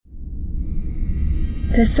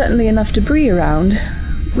There's certainly enough debris around.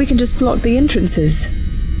 We can just block the entrances.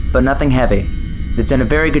 But nothing heavy. They've done a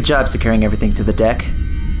very good job securing everything to the deck.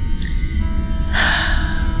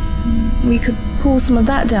 We could pull some of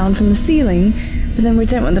that down from the ceiling, but then we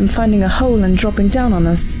don't want them finding a hole and dropping down on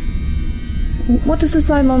us. What does a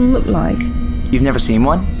Zylon look like? You've never seen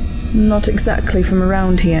one? Not exactly from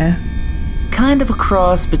around here. Kind of a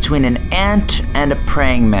cross between an ant and a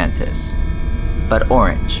praying mantis, but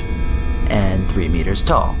orange, and 3 meters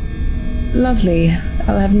tall. Lovely.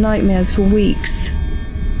 I'll have nightmares for weeks.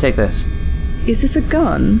 Take this. Is this a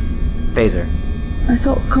gun? Phaser. I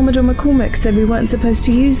thought Commodore McCormick said we weren't supposed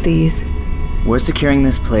to use these. We're securing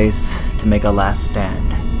this place to make a last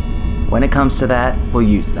stand. When it comes to that, we'll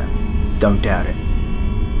use them. Don't doubt it.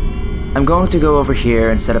 I'm going to go over here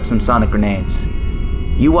and set up some sonic grenades.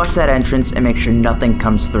 You watch that entrance and make sure nothing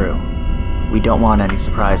comes through. We don't want any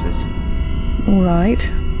surprises. All right.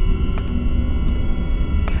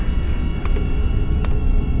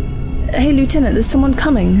 Hey, Lieutenant, there's someone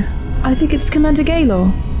coming. I think it's Commander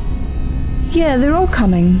Gaylor. Yeah, they're all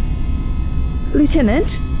coming.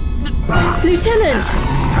 Lieutenant? Lieutenant!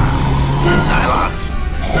 Zylons!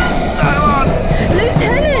 Zylons!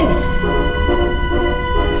 Lieutenant!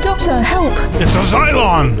 Doctor, help! It's a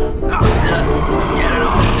Zylon! Get it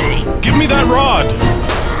off me! Give me that rod!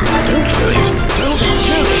 Don't kill it! Don't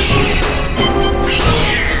kill it!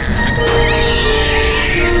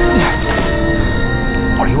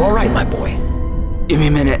 Are you alright, my boy? Give me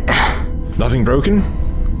a minute. Nothing broken?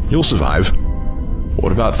 You'll survive.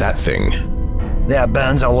 What about that thing? There are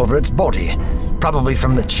burns all over its body. Probably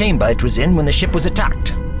from the chamber it was in when the ship was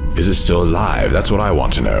attacked. Is it still alive? That's what I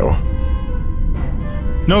want to know.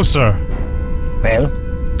 No, sir. Well,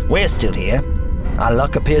 we're still here. Our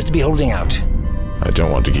luck appears to be holding out. I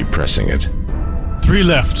don't want to keep pressing it. 3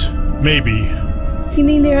 left. Maybe. You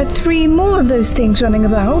mean there are 3 more of those things running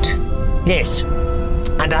about? Yes.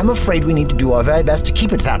 And I'm afraid we need to do our very best to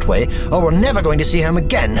keep it that way, or we're never going to see him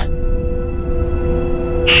again.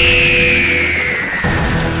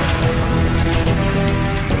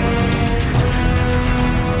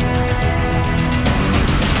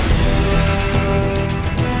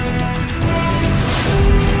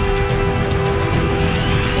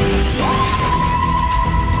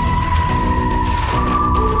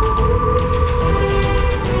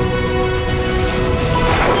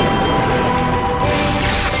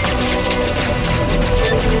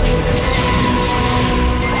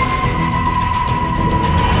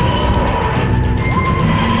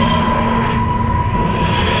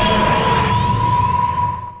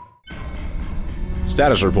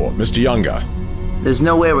 Status report, Mr. Younger. There's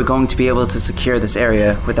no way we're going to be able to secure this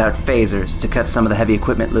area without phasers to cut some of the heavy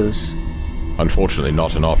equipment loose. Unfortunately,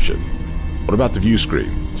 not an option. What about the view screen?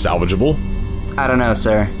 Salvageable? I don't know,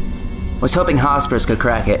 sir. Was hoping Hospers could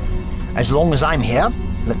crack it. As long as I'm here,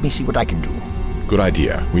 let me see what I can do. Good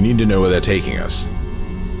idea. We need to know where they're taking us.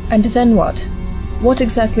 And then what? What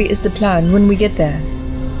exactly is the plan when we get there?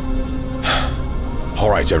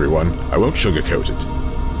 Alright, everyone. I won't sugarcoat it.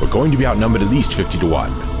 We're going to be outnumbered at least 50 to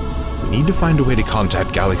 1. We need to find a way to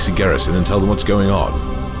contact Galaxy Garrison and tell them what's going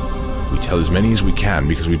on. We tell as many as we can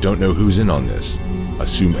because we don't know who's in on this.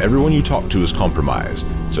 Assume everyone you talk to is compromised,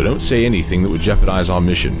 so don't say anything that would jeopardize our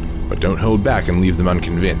mission, but don't hold back and leave them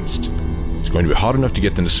unconvinced. It's going to be hard enough to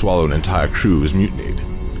get them to swallow an entire crew who's mutinied.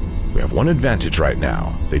 We have one advantage right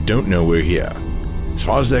now. They don't know we're here. As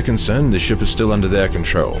far as they're concerned, the ship is still under their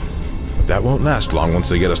control. But that won't last long once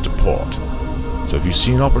they get us to port. So if you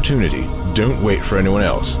see an opportunity, don't wait for anyone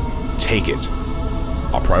else. Take it.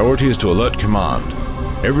 Our priority is to alert command.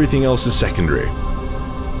 Everything else is secondary.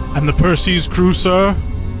 And the Percy's crew, sir?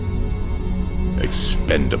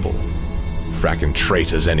 Expendable. Frackin'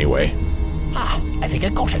 traitors anyway. I think I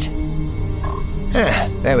got it.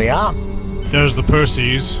 There we are. There's the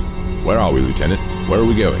Percy's. Where are we, Lieutenant? Where are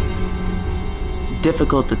we going?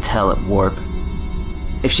 Difficult to tell at warp.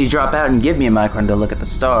 If she drop out and give me a micron to look at the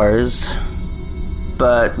stars...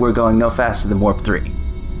 But we're going no faster than warp 3.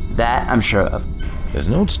 That I'm sure of. There's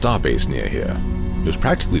an old starbase near here. It was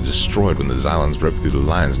practically destroyed when the Zylons broke through the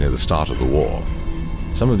lines near the start of the war.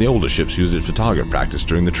 Some of the older ships used it for target practice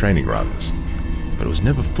during the training runs, but it was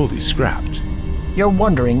never fully scrapped. You're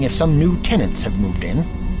wondering if some new tenants have moved in?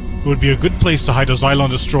 It would be a good place to hide a Zylon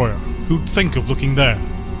destroyer. Who'd think of looking there?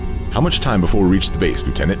 How much time before we reach the base,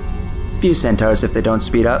 Lieutenant? Few centaurs if they don't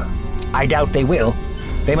speed up. I doubt they will.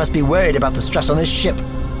 They must be worried about the stress on this ship.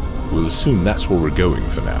 We'll assume that's where we're going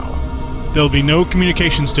for now. There'll be no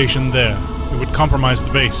communication station there. It would compromise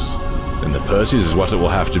the base. Then the Percy's is what it will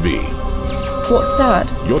have to be. What's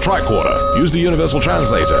that? Your tricorder. Use the universal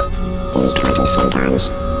translator. E20 centaurs.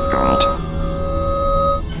 Got it.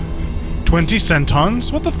 20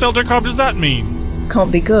 centons? What the Felderkop does that mean?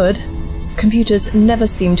 Can't be good. Computers never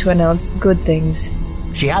seem to announce good things.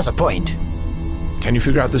 She has a point. Can you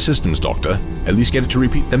figure out the systems, Doctor? At least get it to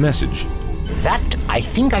repeat the message. That I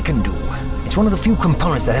think I can do. It's one of the few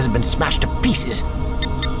components that hasn't been smashed to pieces.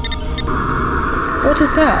 What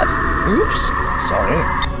is that? Oops, sorry.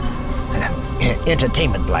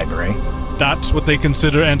 Entertainment library. That's what they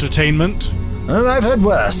consider entertainment? Oh, I've heard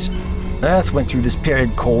worse. Earth went through this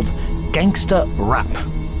period called gangster rap.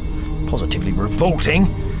 Positively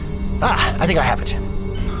revolting. I think I have it.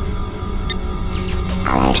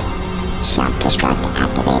 Alert. Self-destruct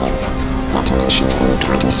activated. Detonation in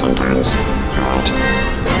 20 centons. Alert.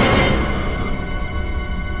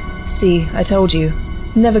 See, I told you.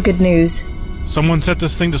 Never good news. Someone set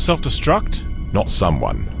this thing to self-destruct? Not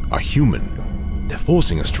someone. A human. They're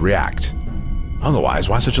forcing us to react. Otherwise,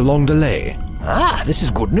 why such a long delay? This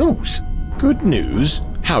is good news. Good news?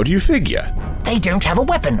 How do you figure? They don't have a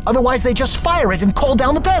weapon, otherwise they just fire it and call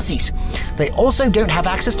down the Perseus. They also don't have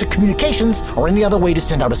access to communications or any other way to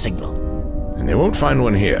send out a signal. And they won't find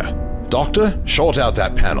one here. Doctor, short out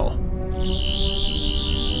that panel.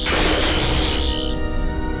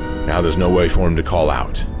 Now there's no way for him to call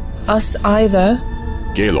out. Us either.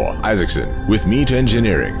 Gaylor, Isaacson, with me to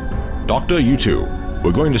engineering. Doctor, you too.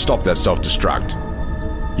 We're going to stop that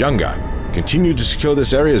self-destruct. Younger, continue to secure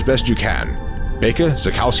this area as best you can. Baker,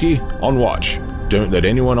 Zakowski, on watch. Don't let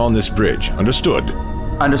anyone on this bridge. Understood?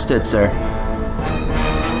 Understood, sir.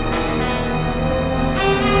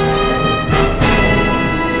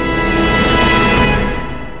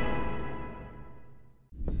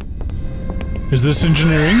 Is this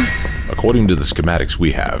engineering? According to the schematics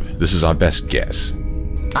we have, this is our best guess.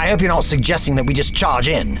 I hope you're not suggesting that we just charge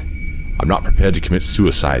in. I'm not prepared to commit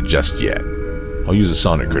suicide just yet. I'll use a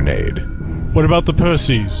sonic grenade. What about the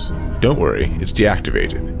Perseus? Don't worry, it's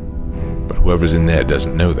deactivated. But whoever's in there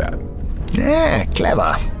doesn't know that. Yeah,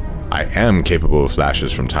 clever. I am capable of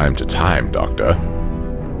flashes from time to time, Doctor.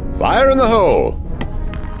 Fire in the hole!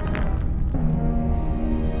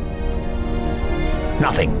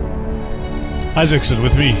 Nothing. Isaacson,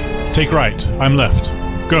 with me. Take right. I'm left.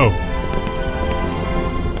 Go.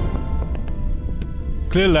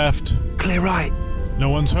 Clear left. Clear right. No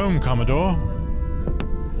one's home, Commodore.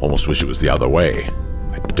 Almost wish it was the other way.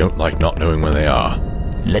 I don't like not knowing where they are.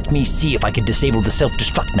 Let me see if I can disable the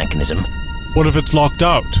self-destruct mechanism. What if it's locked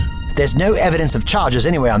out? There's no evidence of charges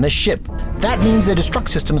anywhere on this ship. That means their destruct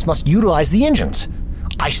systems must utilize the engines.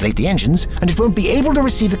 Isolate the engines, and it won't be able to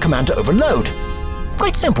receive the command to overload.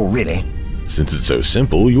 Quite simple, really. Since it's so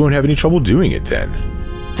simple, you won't have any trouble doing it then.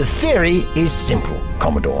 The theory is simple,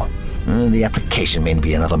 Commodore. The application may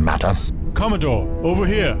be another matter. Commodore, over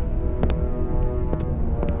here.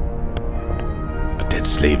 A dead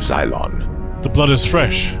slave Zylon. The blood is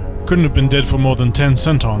fresh. Couldn't have been dead for more than 10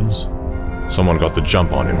 centons. Someone got the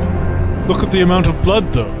jump on him. Look at the amount of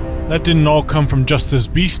blood, though. That didn't all come from just this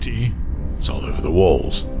beastie. It's all over the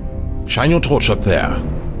walls. Shine your torch up there.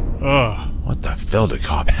 Ugh. What the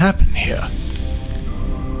Felderkop happened here?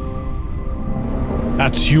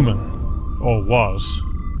 That's human. Or was.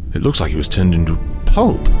 It looks like he was turned into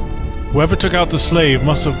pulp. Whoever took out the slave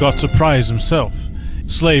must have got surprised himself.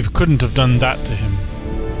 Slave couldn't have done that to him.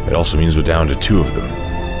 It also means we're down to 2 of them.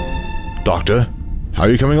 Doctor, how are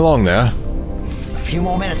you coming along there? A few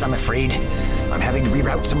more minutes, I'm afraid. I'm having to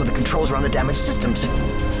reroute some of the controls around the damaged systems.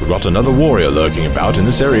 We've got another warrior lurking about, and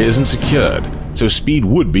this area isn't secured, so speed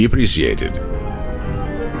would be appreciated.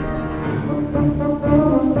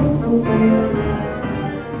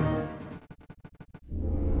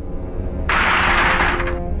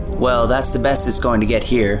 Well, that's the best it's going to get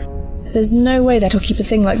here. There's no way that'll keep a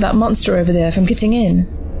thing like that monster over there from getting in.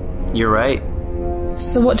 You're right.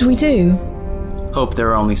 So what do we do? Hope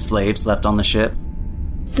there are only slaves left on the ship.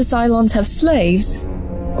 The Zylons have slaves?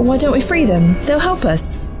 Why don't we free them? They'll help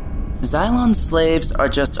us. Zylon slaves are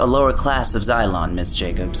just a lower class of Zylon, Miss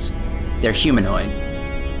Jacobs. They're humanoid.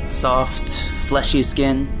 Soft, fleshy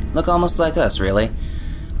skin, look almost like us, really,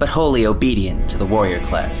 but wholly obedient to the warrior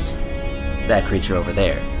class. That creature over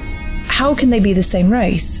there. How can they be the same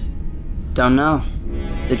race? Don't know.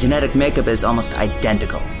 The genetic makeup is almost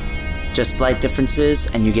identical. Just slight differences,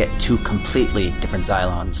 and you get 2 completely different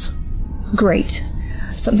Zylons. Great.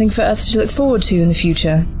 Something for Earth to look forward to in the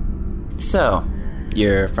future. So,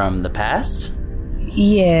 you're from the past?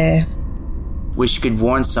 Yeah. Wish you could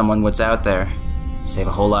warn someone what's out there. Save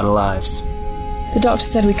a whole lot of lives. The doctor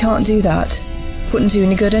said we can't do that. Wouldn't do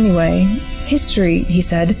any good anyway. History, he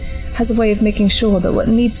said, has a way of making sure that what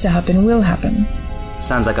needs to happen will happen.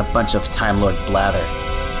 Sounds like a bunch of Time Lord blather.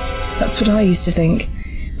 That's what I used to think.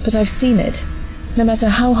 But I've seen it. No matter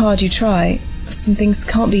how hard you try, some things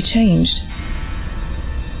can't be changed.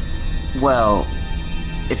 Well,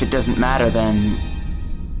 if it doesn't matter, then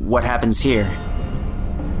what happens here?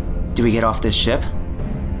 Do we get off this ship?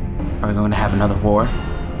 Are we going to have another war?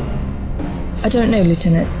 I don't know,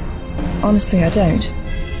 Lieutenant. Honestly, I don't.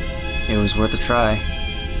 It was worth a try.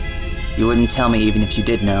 You wouldn't tell me even if you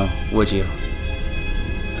did know, would you?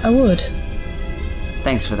 I would.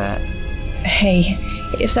 Thanks for that. Hey,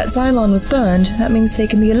 if that Zylon was burned, that means they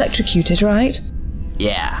can be electrocuted, right?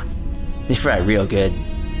 Yeah. They fry real good.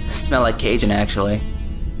 Smell like Cajun, actually.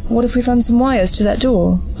 What if we run some wires to that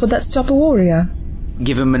door? Would that stop a warrior?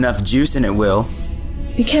 Give him enough juice and it will.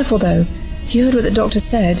 Be careful, though. You heard what the doctor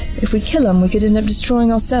said. If we kill him, we could end up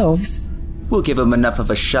destroying ourselves. We'll give him enough of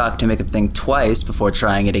a shock to make him think twice before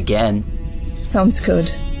trying it again. Sounds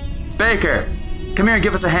good. Baker! Come here and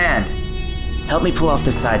give us a hand. Help me pull off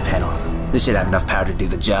this side panel. This should have enough power to do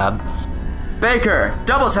the job. Baker!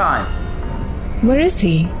 Double time! Where is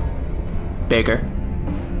he? Baker?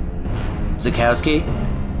 Zukowski?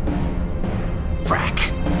 Frack.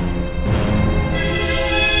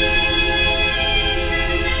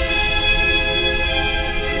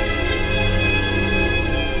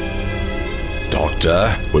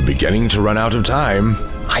 Doctor, we're beginning to run out of time.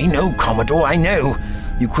 I know, Commodore, I know.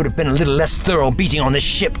 You could have been a little less thorough beating on this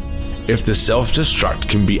ship. If the self-destruct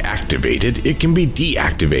can be activated, it can be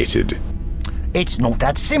deactivated. It's not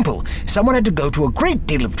that simple. Someone had to go to a great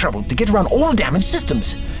deal of trouble to get around all the damaged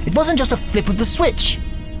systems. It wasn't just a flip of the switch.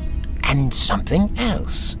 And something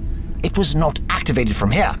else. It was not activated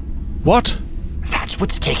from here. What? That's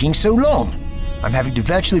what's taking so long. I'm having to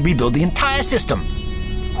virtually rebuild the entire system.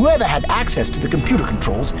 Whoever had access to the computer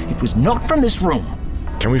controls, it was not from this room.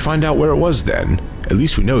 Can we find out where it was then? At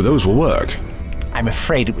least we know those will work. I'm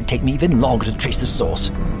afraid it would take me even longer to trace the source.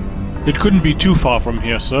 It couldn't be too far from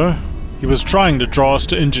here, sir. He was trying to draw us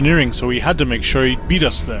to engineering, so he had to make sure he'd beat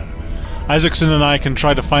us there. Isaacson and I can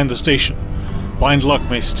try to find the station. Blind luck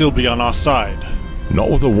may still be on our side. Not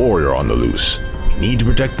with a warrior on the loose. We need to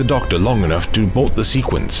protect the doctor long enough to bolt the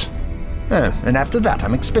sequence. Oh, and after that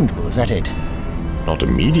I'm expendable, is that it? Not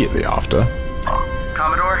immediately after.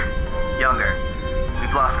 Commodore? Younger.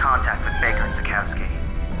 We've lost contact with Baker and Zukowski.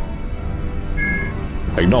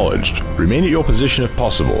 Acknowledged. Remain at your position if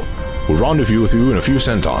possible. We'll rendezvous with you in a few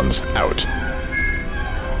centons. Out.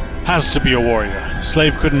 Has to be a warrior.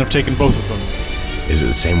 Slave couldn't have taken both of them. Is it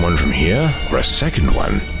the same one from here, or a second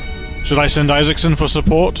one? Should I send Isaacson for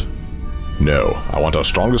support? No, I want our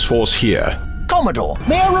strongest force here. Commodore,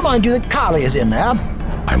 may I remind you that Carly is in there?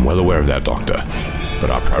 I'm well aware of that, Doctor. But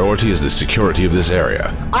our priority is the security of this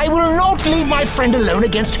area. I will not leave my friend alone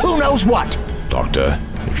against who knows what. Doctor,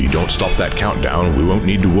 if you don't stop that countdown, we won't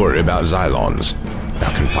need to worry about Zylons.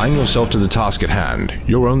 Now confine yourself to the task at hand.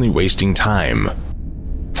 You're only wasting time.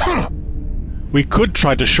 We could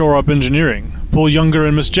try to shore up engineering. Pull Younger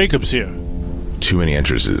and Miss Jacobs here. Too many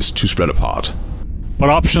entrances, too spread apart. But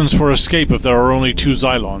options for escape if there are only 2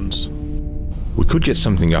 Zylons. We could get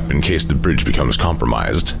something up in case the bridge becomes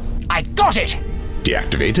compromised. I got it!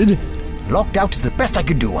 Deactivated? Locked out is the best I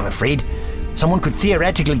could do, I'm afraid. Someone could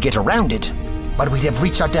theoretically get around it, but we'd have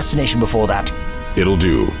reached our destination before that. It'll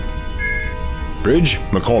do. Bridge,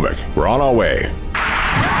 McCormick, we're on our way.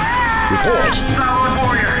 Report!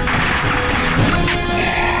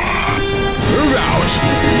 Move out!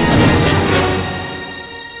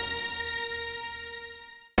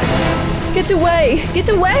 Get away! Get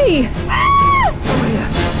away! Over here.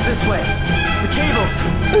 This way. The cables.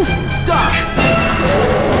 Doc!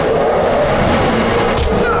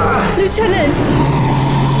 Lieutenant!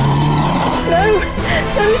 No!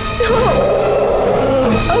 No, stop!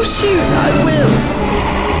 Oh, shoot, I will.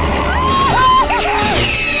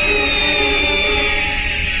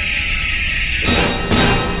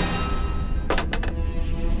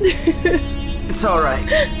 It's alright.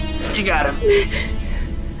 You got him.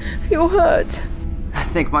 You're hurt. I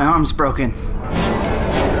think my arm's broken.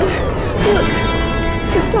 Look,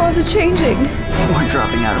 the stars are changing. We're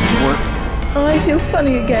dropping out of work. I feel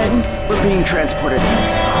funny again. We're being transported.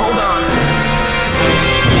 Hold on.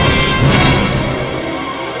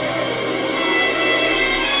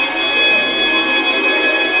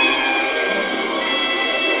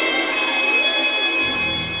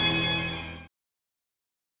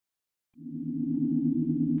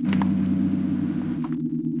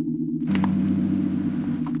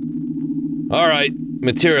 All right,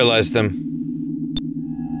 materialize them.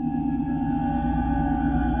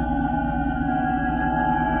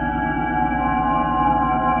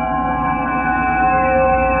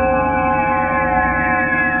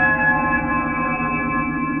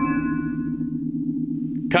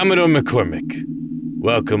 Commodore McCormick,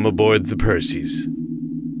 Welcome aboard the Perseus.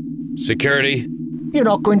 Security, You're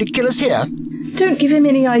not going to kill us here? Don't give him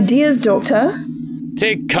any ideas, Doctor.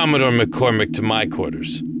 take Commodore McCormick to my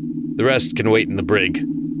quarters. The rest can wait in the brig.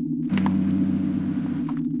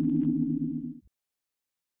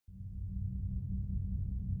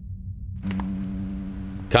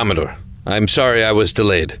 Commodore, I'm sorry I was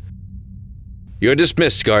delayed. You're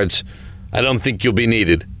dismissed, guards. I don't think you'll be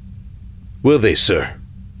needed. Will they, sir?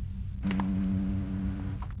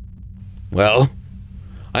 Well,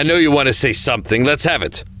 I know you want to say something. Let's have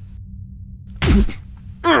it.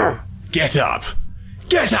 Get up!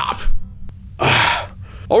 Get up!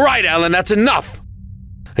 All right, Alan, that's enough.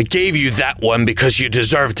 I gave you that one because you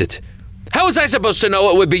deserved it. How was I supposed to know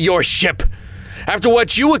it would be your ship? After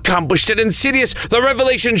what you accomplished at Insidious, the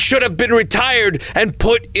Revelation should have been retired and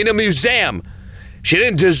put in a museum. She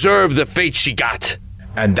didn't deserve the fate she got.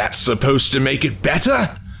 And that's supposed to make it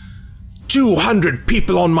better? 200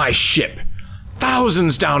 people on my ship.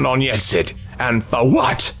 Thousands down on Yesid. And for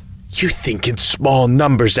what? You think in small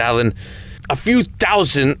numbers, Alan. A few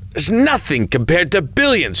thousand is nothing compared to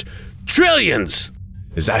billions, trillions.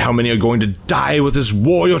 Is that how many are going to die with this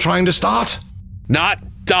war you're trying to start?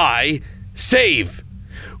 Not die, save.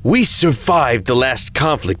 We survived the last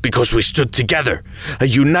conflict because we stood together. A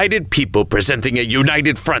united people presenting a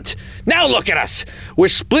united front. Now look at us. We're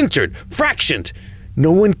splintered, fractioned.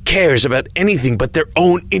 No one cares about anything but their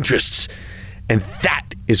own interests. And that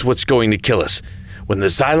is what's going to kill us. When the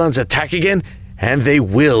Zylons attack again, and they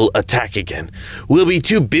will attack again, we'll be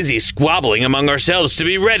too busy squabbling among ourselves to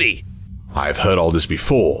be ready. I've heard all this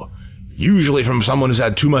before. Usually from someone who's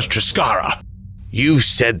had too much Triscara. You've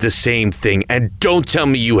said the same thing, and don't tell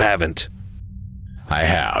me you haven't. I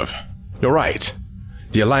have. You're right.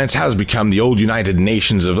 The Alliance has become the old United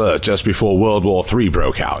Nations of Earth just before World War III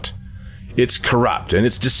broke out. It's corrupt, and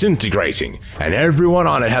it's disintegrating, and everyone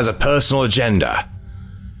on it has a personal agenda.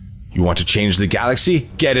 You want to change the galaxy?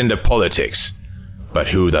 Get into politics. But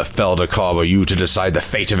who the Feldercarb are you to decide the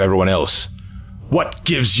fate of everyone else? What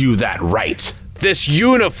gives you that right? This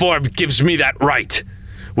uniform gives me that right.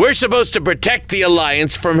 We're supposed to protect the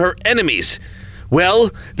Alliance from her enemies.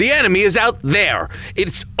 Well, the enemy is out there.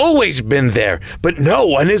 It's always been there, but no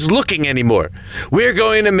one is looking anymore. We're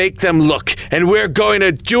going to make them look, and we're going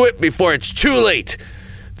to do it before it's too late.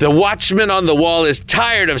 The watchman on the wall is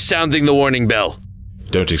tired of sounding the warning bell.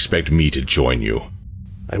 Don't expect me to join you.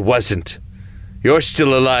 I wasn't. You're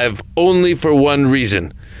still alive only for one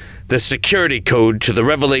reason. The security code to the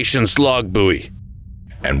Revelation's log buoy.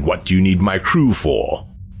 And what do you need my crew for?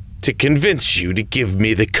 To convince you to give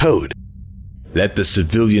me the code. Let the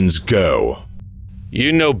civilians go.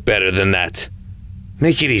 You know better than that.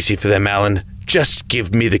 Make it easy for them, Alan. Just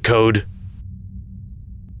give me the code.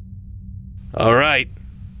 All right.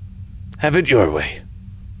 Have it your way.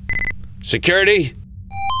 Security?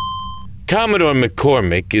 Commodore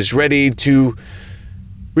McCormick is ready to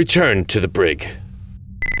return to the brig.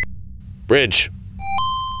 Bridge,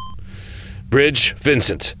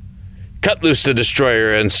 Vincent. Cut loose the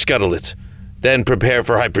destroyer and scuttle it. Then prepare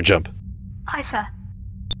for hyperjump. Aye, sir.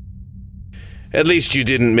 At least you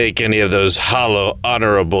didn't make any of those hollow,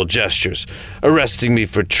 honorable gestures. Arresting me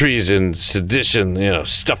for treason, sedition,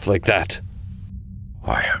 stuff like that.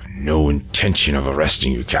 I have no intention of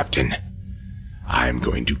arresting you, Captain. I'm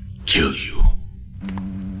going to kill you.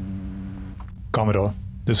 Commodore,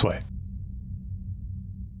 this way.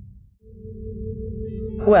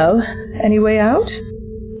 Well, any way out?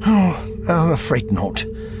 I'm afraid not.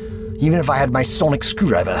 Even if I had my sonic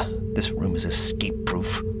screwdriver, this room is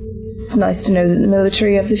escape-proof. It's nice to know that the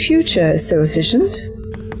military of the future is so efficient.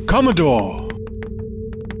 Commodore!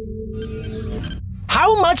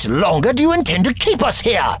 How much longer do you intend to keep us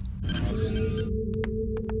here?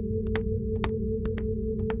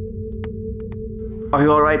 Are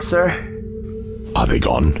you alright, sir? Are they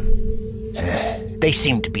gone? They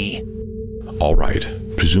seem to be. All right.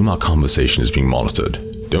 Presume our conversation is being monitored.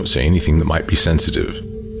 Don't say anything that might be sensitive.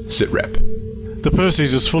 Sit rep. The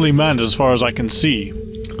Perseus is fully manned as far as I can see.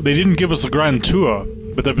 They didn't give us a grand tour,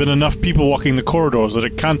 but there have been enough people walking the corridors that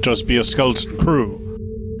it can't just be a skeleton crew.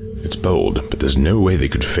 It's bold, but there's no way they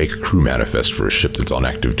could fake a crew manifest for a ship that's on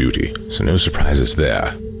active duty, so no surprises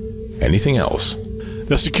there. Anything else?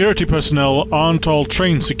 The security personnel aren't all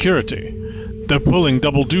trained security. They're pulling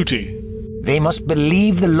double duty. They must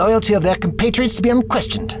believe the loyalty of their compatriots to be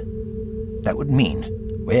unquestioned. That would mean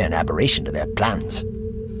we're an aberration to their plans.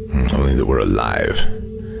 Only that we're alive.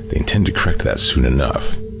 They intend to correct that soon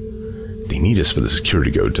enough. They need us for the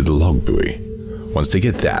security code to the log buoy. Once they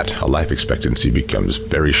get that, our life expectancy becomes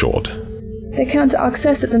very short. They can't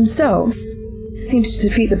access it themselves. Seems to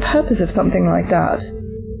defeat the purpose of something like that.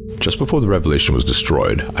 Just before the Revelation was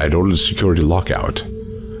destroyed, I had ordered a security lockout.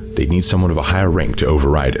 They'd need someone of a higher rank to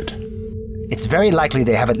override it. It's very likely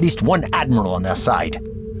they have at least one admiral on their side.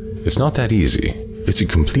 It's not that easy. It's a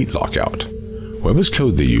complete lockout. Whoever's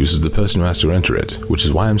code they use is the person who has to enter it, which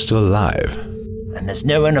is why I'm still alive. And there's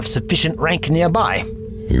no one of sufficient rank nearby.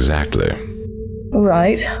 Exactly. All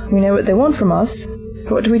right, we know what they want from us.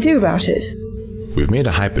 So what do we do about it? We've made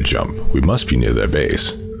a hyper jump. We must be near their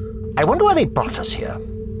base. I wonder why they brought us here.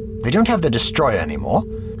 They don't have the destroyer anymore.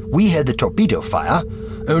 We heard the torpedo fire.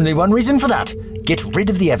 Only one reason for that. Get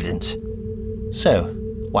rid of the evidence. So,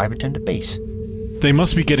 why return to base? They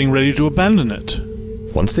must be getting ready to abandon it.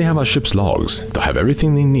 Once they have our ship's logs, they'll have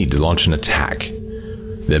everything they need to launch an attack.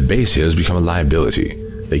 Their base here has become a liability.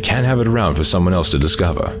 They can't have it around for someone else to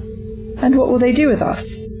discover. And what will they do with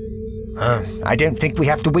us? I don't think we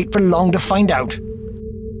have to wait for long to find out.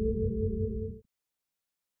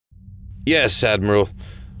 Yes, Admiral.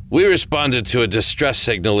 We responded to a distress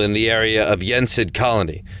signal in the area of Yensid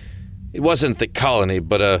Colony. It wasn't the colony,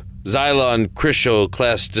 but a Zylon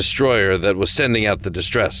Chrysio-class destroyer that was sending out the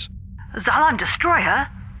distress. A Zylon destroyer?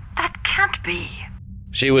 That can't be.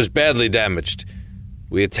 She was badly damaged.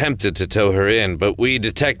 We attempted to tow her in, but we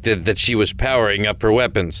detected that she was powering up her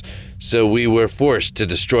weapons, so we were forced to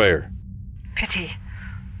destroy her. Pity.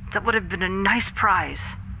 That would have been a nice prize.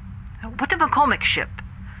 What the McCormick ship?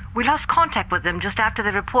 We lost contact with them just after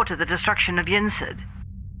they reported the destruction of Yensid.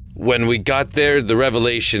 When we got there, the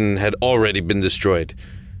Revelation had already been destroyed.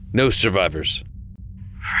 No survivors.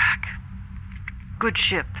 Frack. Good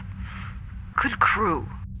ship. Good crew.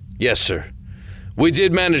 Yes, sir. We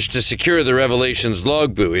did manage to secure the Revelation's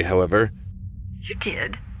log buoy, however. You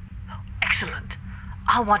did? Oh, excellent.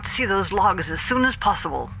 I'll want to see those logs as soon as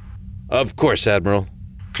possible. Of course, Admiral.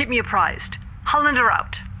 Keep me apprised. Hollander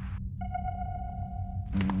out.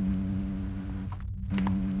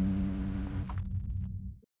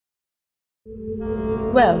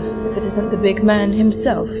 Well, if it isn't the big man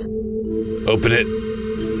himself. Open it.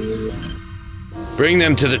 Bring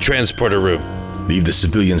them to the transporter room. Leave the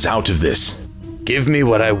civilians out of this. Give me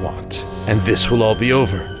what I want, and this will all be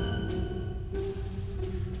over.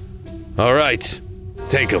 All right.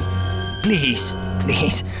 Take them. Please,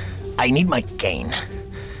 please. I need my cane.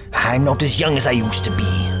 I'm not as young as I used to be.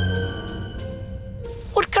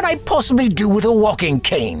 What can I possibly do with a walking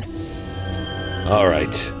cane? All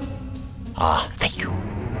right. Thank you.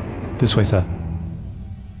 This way, sir.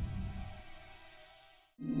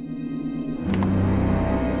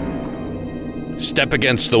 Step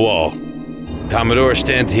against the wall. Commodore,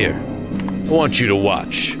 stand here. I want you to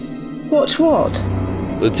watch. Watch what?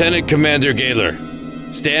 Lieutenant Commander Gaylor,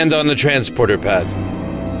 stand on the transporter pad.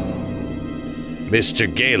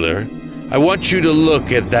 Mr. Gaylor, I want you to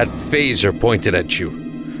look at that phaser pointed at you.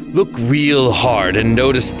 Look real hard and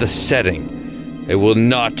notice the setting. I will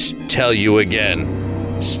not tell you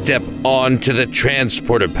again. Step onto the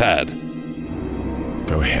transporter pad.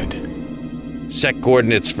 Go ahead. Set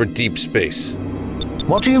coordinates for deep space.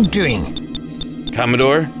 What are you doing?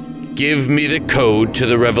 Commodore, give me the code to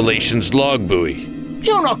the Revelation's log buoy.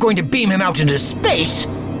 You're not going to beam him out into space!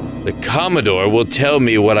 The Commodore will tell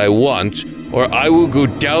me what I want, or I will go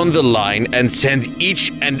down the line and send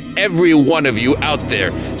each and every one of you out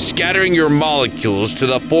there, scattering your molecules to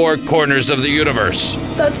the four corners of the universe.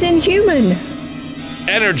 That's inhuman.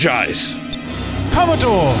 Energize!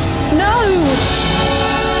 Commodore! No!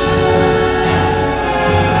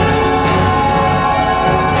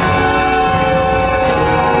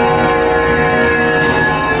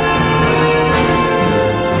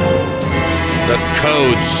 The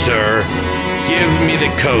codes, sir. Give me the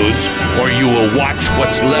codes, or you will watch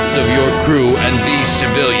what's left of your crew and these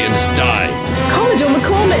civilians die. Commodore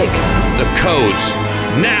McCormick! The codes.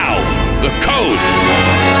 Now! The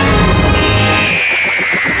codes!